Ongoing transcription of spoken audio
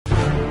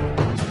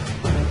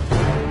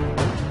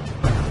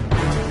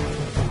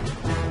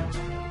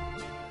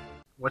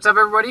What's up,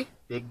 everybody?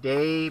 Big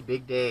day,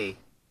 big day.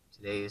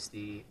 Today is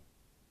the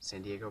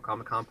San Diego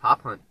Comic-Con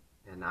Pop Hunt,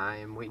 and I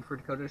am waiting for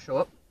Dakota to show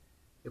up.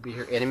 He'll be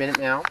here any minute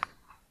now.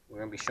 We're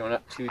going to be showing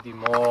up to the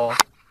mall a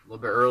little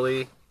bit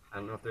early. I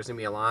don't know if there's going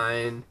to be a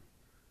line.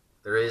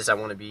 If there is, I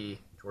want to be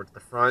towards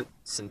the front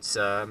since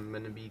I'm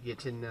going to be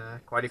getting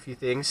quite a few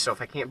things. So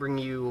if I can't bring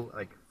you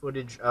like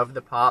footage of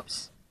the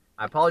pops,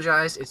 I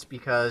apologize. It's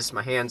because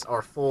my hands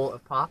are full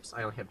of pops.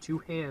 I only have 2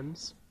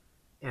 hands,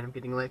 and I'm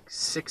getting like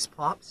 6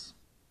 pops.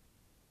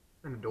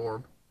 I'm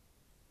adorable.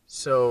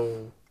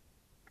 So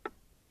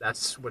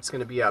that's what's going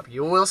to be up.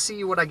 You will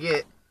see what I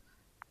get.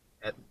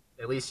 At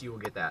least you will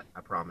get that,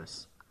 I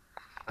promise.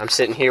 I'm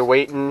sitting here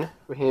waiting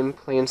for him,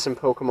 playing some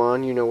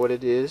Pokemon. You know what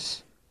it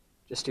is.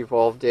 Just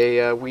evolved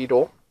a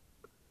Weedle.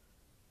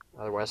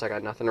 Otherwise, I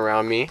got nothing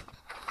around me.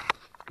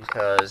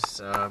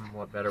 Because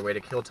what better way to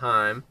kill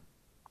time?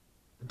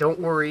 Don't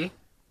worry.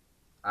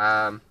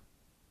 If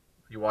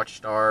you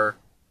watched our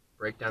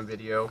breakdown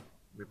video,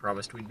 we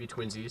promised we'd be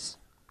twinsies.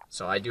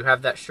 So I do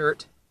have that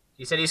shirt.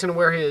 He said he's going to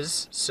wear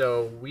his,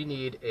 so we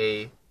need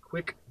a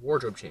quick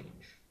wardrobe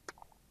change.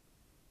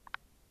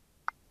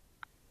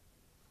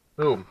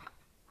 Boom.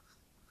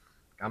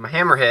 Got my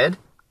Hammerhead.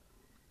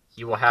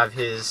 He will have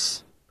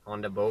his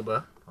Ponda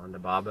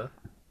Baba.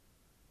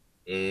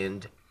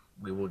 And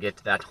we will get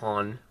that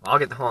Han. I'll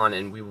get the Han,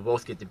 and we will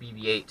both get the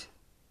BB-8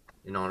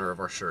 in honor of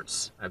our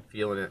shirts. I'm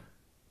feeling it.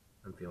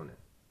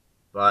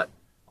 But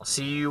I'll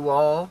see you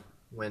all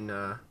when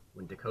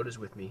Dakota's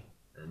with me,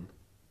 and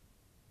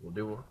we'll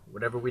do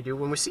whatever we do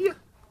when we see you.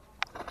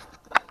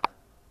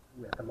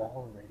 We're at the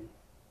mall already.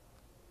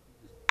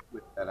 Just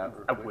whip that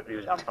out. I whip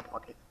it out of my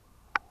pocket.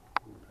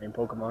 Playing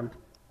Pokemon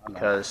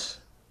because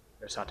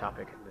there's Hot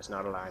Topic and there's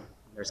not a line.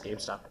 There's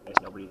GameStop and there's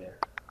nobody there.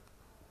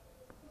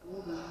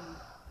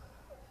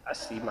 I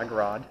see my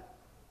Grodd.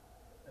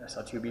 I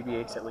saw 2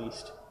 BB-8s at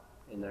least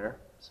in there,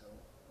 so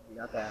we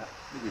got that.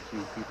 Look at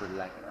you, people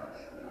lacking on.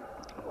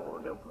 Oh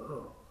no.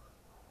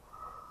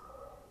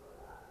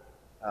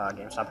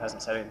 GameStop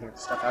hasn't said anything to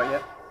stuff out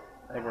yet.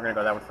 I think we're gonna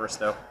go that one first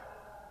though.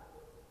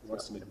 He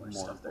wants to be more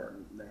stuff there.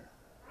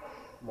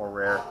 More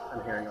rare.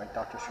 I'm hearing like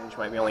Doctor Strange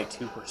might be only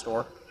 2 per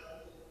store,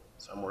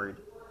 so I'm worried.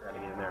 I gotta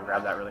get in there and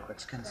grab that really quick.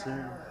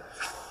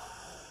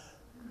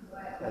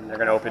 And they're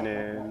gonna open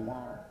in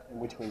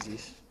we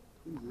twinsies.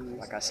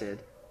 Like I said,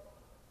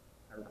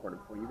 I recorded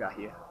before you got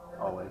here.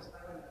 Always.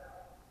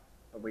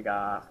 But we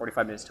got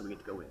 45 minutes till we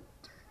get to go in.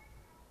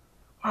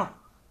 Oh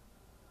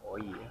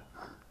yeah.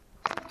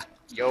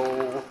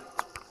 Yo,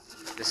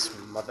 this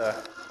mother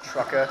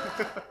trucker.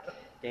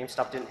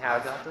 GameStop didn't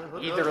have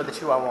either of the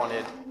 2 I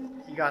wanted.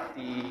 He got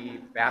the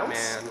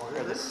Batman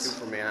or the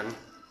Superman.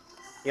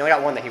 He only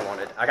got one that he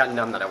wanted. I got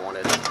none that I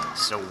wanted.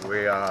 So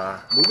we're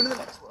moving to the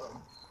next one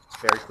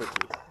very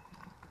quickly.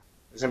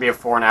 There's gonna be a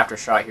before and after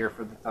shot here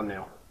for the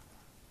thumbnail.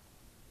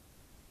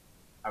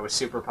 I was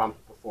super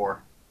pumped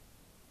before.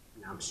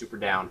 Now I'm super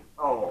down.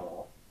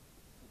 Oh.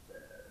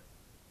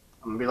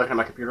 I'm gonna be looking at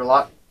my computer a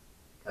lot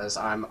because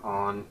I'm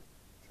on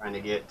trying to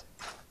get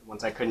the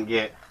ones I couldn't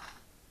get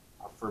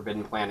off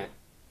Forbidden Planet,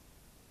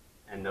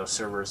 and those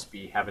servers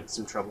be having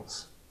some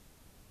troubles.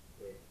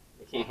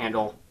 They can't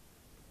handle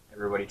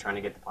everybody trying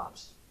to get the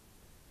pops.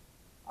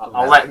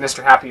 I'll let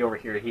Mr. Happy over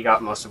here. He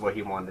got most of what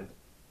he wanted.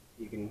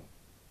 He can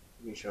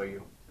show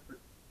you.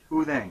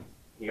 2 things.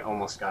 He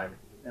almost got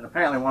everything. And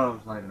apparently one of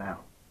them's not even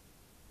out.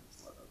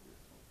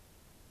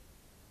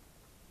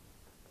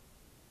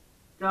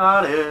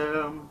 Got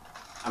him!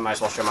 I might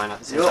as well show mine at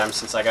the same time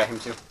since I got him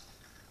too.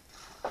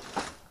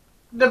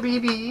 The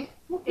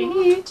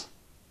BB-8.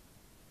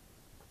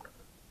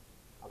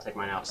 I'll take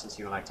mine out since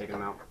you like taking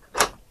them out.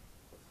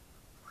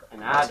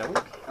 And I don't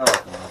care. I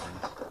like the other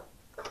things.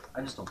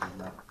 I just don't think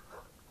that.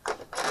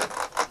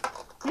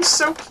 He's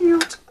so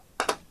cute.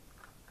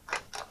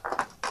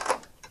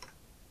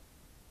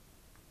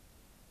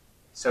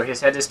 So his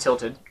head is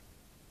tilted,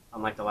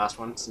 unlike the last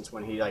one, since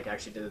when he like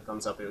actually did the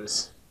thumbs up, it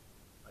was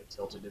like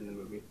tilted in the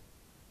movie.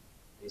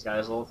 He's got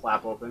his little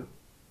flap open.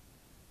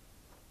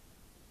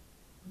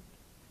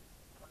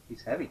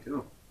 He's heavy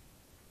too.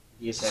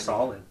 He is heavy.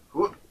 Solid.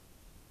 Whoop.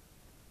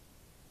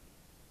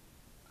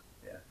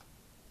 Yeah.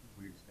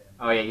 Weird stand.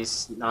 Oh yeah,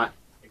 he's not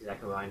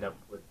exactly lined up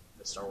with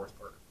the Star Wars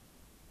part.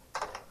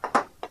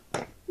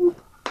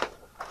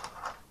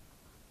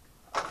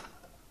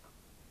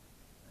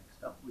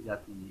 Next up, we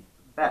got the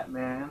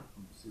Batman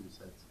from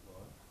Suicide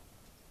Squad.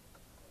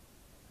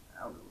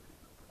 Now we're looking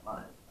at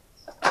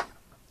mine.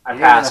 I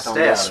passed on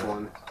this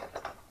one.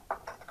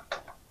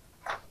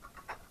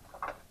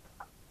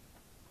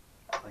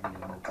 I can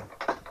get them open.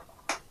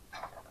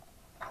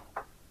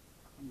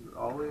 You're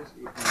always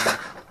eating.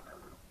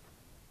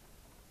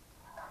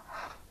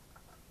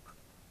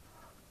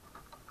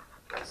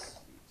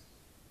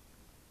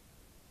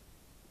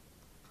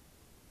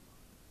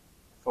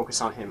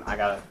 Focus on him. I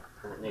gotta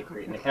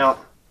create an account.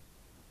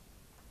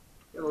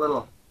 Get a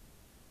little.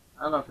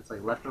 I don't know if it's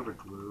like leftover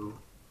glue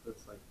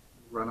that's like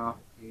run off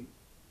paint.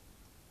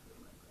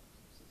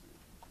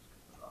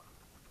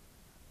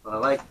 But I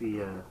like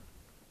the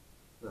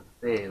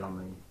fade on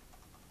the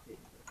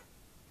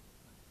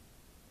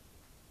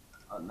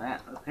than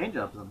that, the paint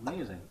job's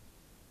amazing.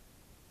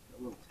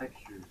 Got little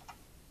textures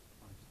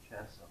on his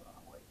chest. I don't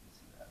know why you can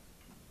see that.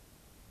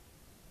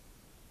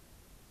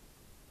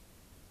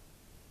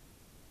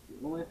 The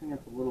only thing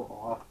that's a little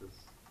off is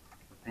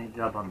the paint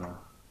job on the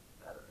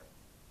battery.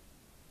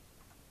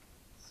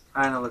 It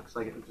kind of looks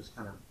like it was just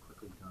kind of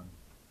quickly done.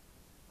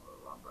 Or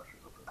the wrong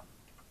brushes over.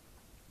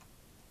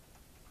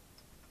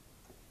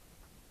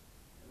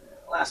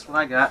 Last one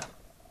I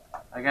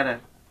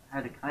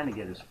had to kind of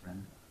get his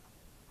friend.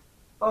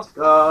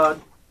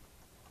 Postcard.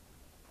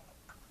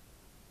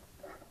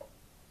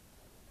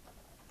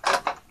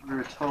 We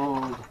were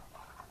told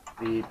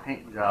the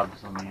paint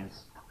jobs on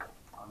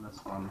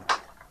this one,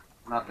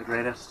 not the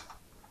greatest,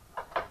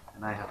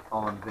 and I have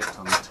fallen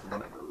victim to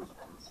one of those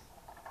ones.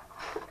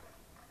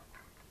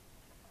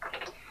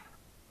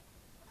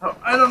 So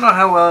I don't know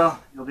how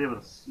well you'll be able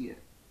to see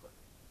it, but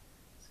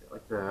it's got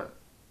like the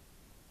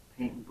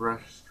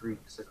paintbrush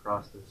streaks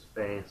across his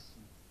face.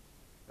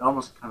 It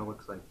almost kind of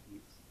looks like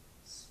he's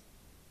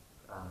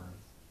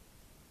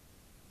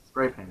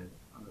spray painted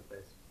on the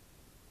face.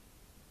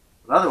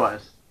 But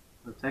otherwise,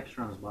 the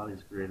texture on his body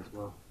is great as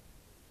well.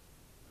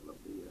 I love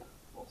the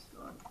false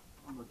scar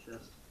on the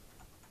chest.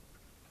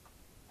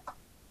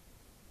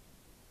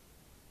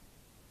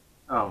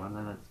 Oh, and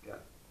then it's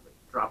got like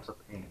drops of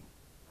paint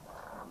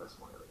on this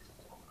one, at least.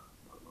 On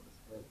the bottom of his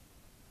head.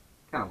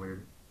 Kind of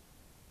weird.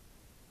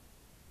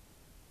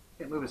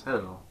 Can't move his head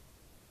at all.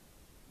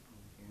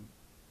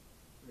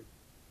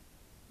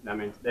 I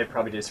mean, they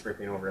probably did spray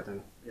paint over it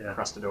then. Yeah.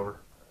 Crusted over.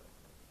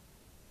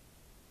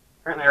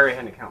 Apparently I already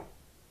had an account.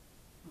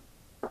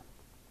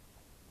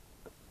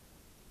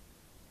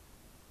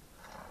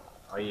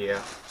 Oh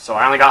yeah. So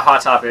I only got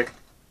Hot Topic.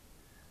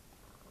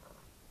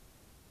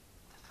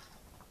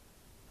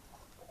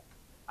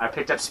 I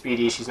picked up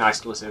Speedy, she's not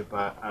exclusive,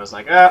 but I was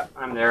like,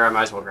 I'm there, I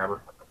might as well grab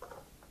her.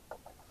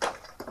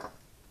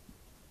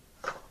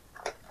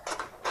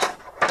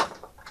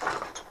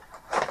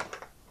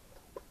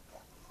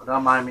 But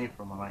don't mind me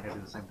from when I gotta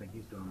do the same thing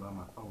he's doing on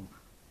my phone.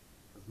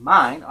 Because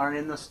mine aren't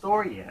in the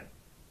store yet.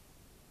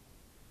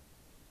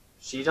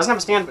 She doesn't have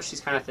a stand, but she's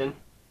kind of thin.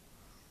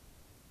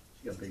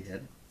 She got a big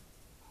head.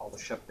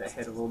 Polish up that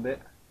head a little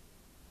bit.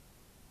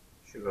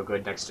 Should go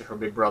good next to her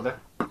big brother.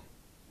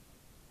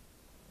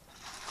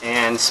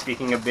 And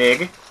speaking of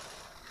big,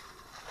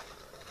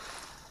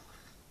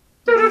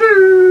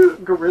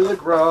 Gorilla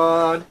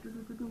Grodd.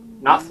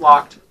 Not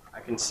flocked.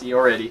 I can see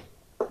already.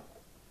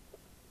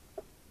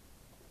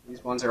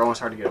 These ones are almost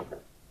hard to get open.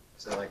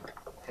 So they're like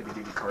heavy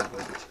duty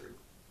cardboard material.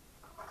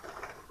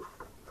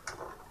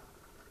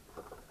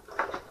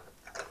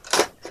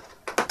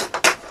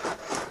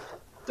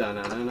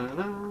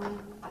 Da-na-na-na-na.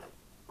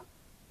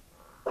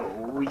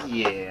 Oh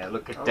yeah,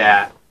 look at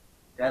that.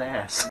 That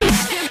ass.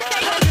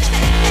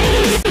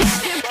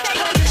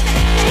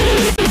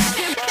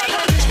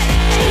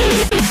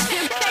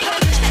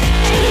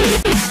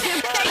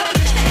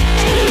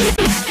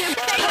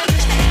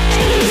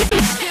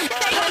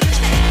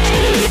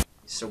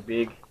 He's so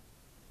big.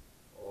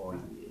 Oh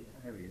yeah.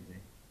 How heavy is he? Is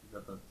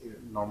that the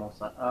normal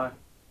size?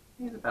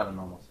 He's about a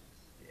normal size.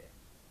 Yeah.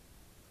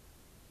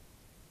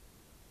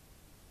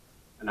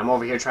 And I'm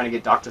over here trying to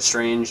get Doctor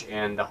Strange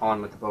and the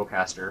Han with the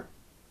bowcaster.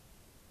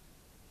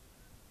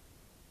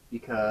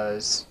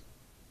 Because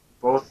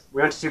we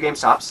went to 2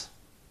 GameStops,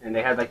 and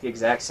they had like the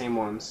exact same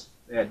ones.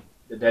 They had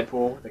the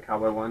Deadpool, the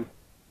cowboy one,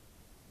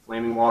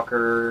 Flaming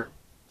Walker,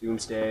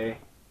 Doomsday,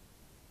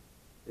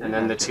 and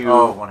then the 2.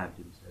 Oh, one had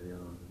Doomsday, the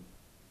other one didn't.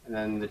 And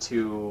then the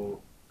 2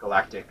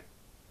 Galactic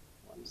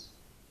ones.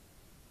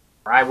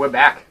 Alright, we're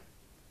back.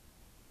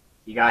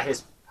 He got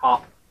his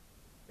pop.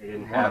 They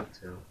didn't have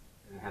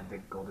the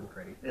Golden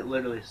Freddy. It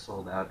literally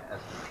sold out as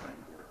we were trying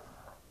to do it.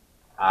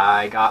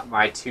 I got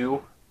my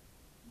 2,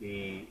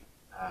 the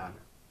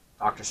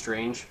Doctor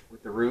Strange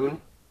with the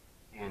rune,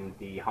 and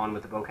the Han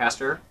with the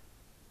bowcaster.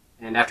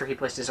 And after he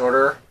placed his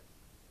order,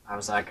 I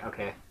was like,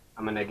 okay,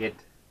 I'm going to get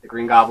the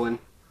Green Goblin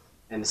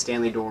and the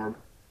Stanley Dorb.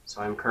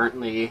 So I'm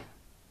currently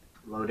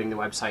loading the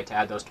website to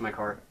add those to my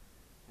cart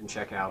and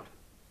check out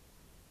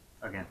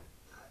Again.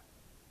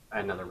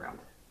 another round.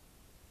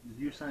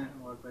 Did you sign it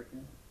and log back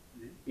in?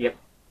 Yep,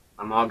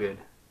 I'm all good.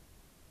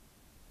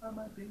 How am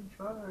I being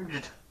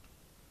charged?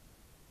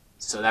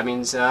 So that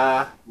means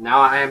now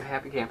I am a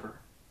happy camper.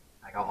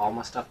 I got all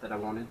my stuff that I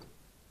wanted.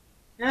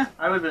 Yeah,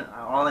 I would have been.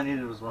 All I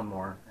needed was one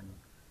more, and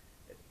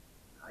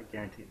I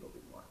guarantee there'll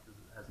be more because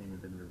it hasn't even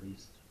been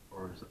released,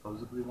 or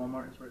supposedly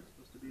Walmart is where it's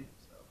supposed to be.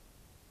 So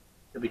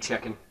You'll be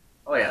checking.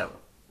 Oh yeah,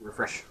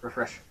 Refresh,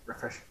 refresh,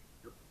 refresh.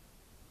 Yep.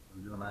 What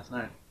were we doing last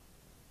night?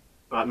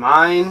 But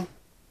mine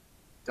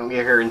don't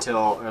get here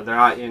until, or they're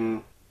not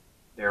in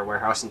their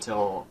warehouse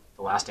until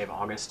the last day of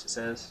August, it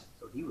says.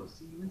 So he will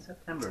see you in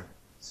September.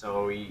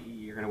 So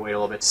you're going to wait a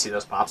little bit to see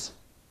those pops.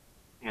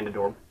 And a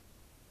Dorb.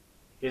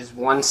 His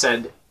one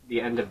said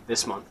the end of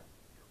this month.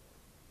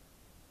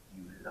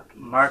 You lucky.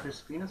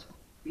 Marcus Phoenix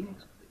with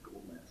the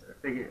Gold Lancer.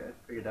 I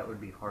figured that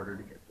would be harder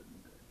to get than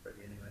Freddy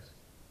anyways.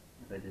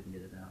 If I didn't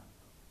get it now.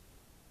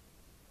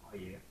 Oh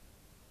yeah.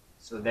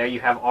 So there you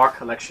have our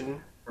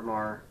collection from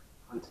our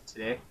hunt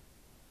today.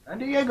 San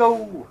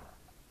Diego. Too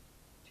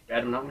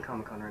bad I'm not in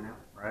Comic Con right now.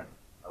 Right.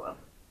 Oh well.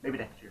 Maybe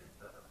next year.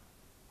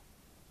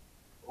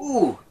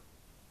 Ooh!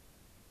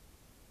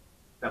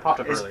 That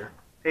popped up His earlier.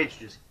 page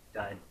just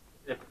died.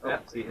 It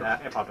popped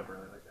up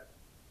earlier like that.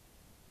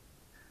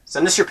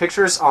 Send us your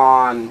pictures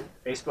on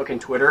Facebook and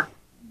Twitter.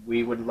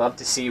 We would love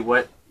to see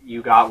what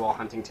you got while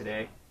hunting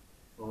today.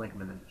 We'll link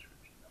them in the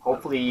description.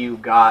 Hopefully you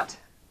got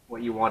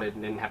what you wanted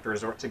and didn't have to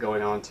resort to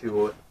going on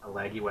to a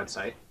laggy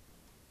website.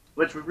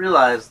 Which we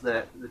realized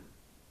that the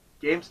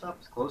GameStop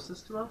is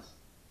closest to us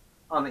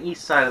on the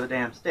east side of the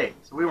damn state.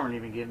 So we weren't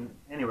even getting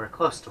anywhere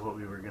close to what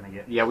we were going to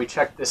get. Yeah, we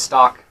checked the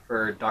stock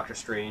for Doctor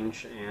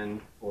Strange and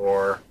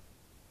for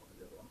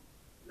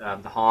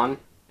the Han,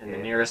 and the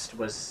nearest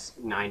was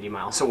 90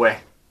 miles away.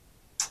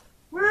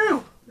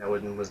 Woo! That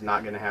was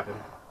not going to happen.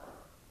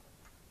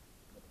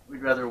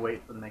 We'd rather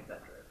wait than make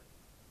that drive.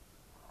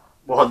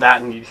 Well,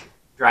 that and you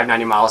drive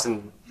 90 miles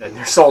and then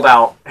they're sold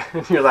out.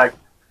 And you're like,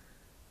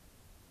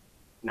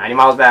 90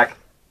 miles back,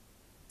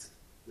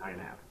 not going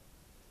to happen.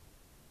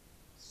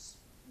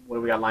 What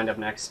do we got lined up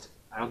next?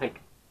 I don't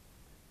think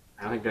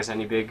there's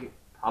any big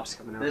pops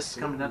coming out. This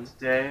coming up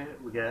today.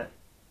 We got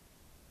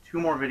 2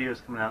 more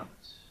videos coming out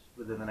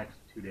within the next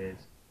 2 days.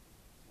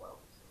 Well,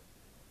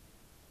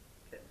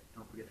 okay,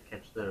 don't forget to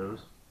catch those.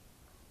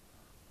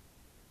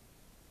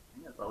 I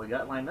think that's all we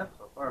got lined up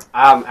so far.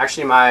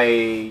 Actually, my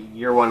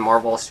Year 1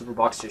 Marvel Super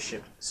Box just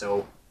shipped,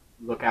 so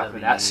look out for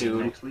that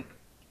soon. Next week.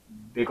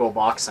 Big old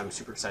box. I'm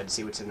super excited to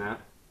see what's in that.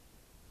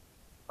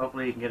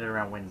 Hopefully you can get it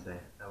around Wednesday.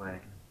 That way I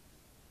can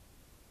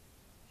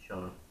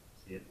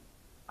see it.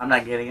 I'm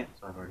not getting it,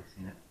 so I've already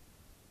seen it.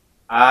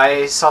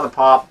 I saw the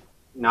pop,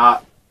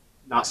 not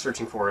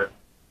searching for it,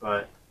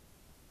 but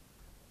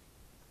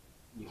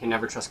you can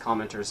never trust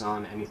commenters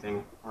on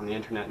anything on the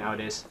internet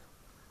nowadays.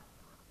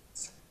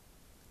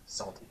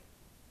 Salty.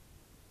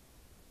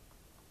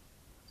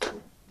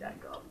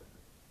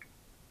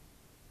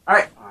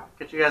 Alright,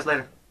 catch you guys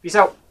later. Peace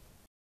out.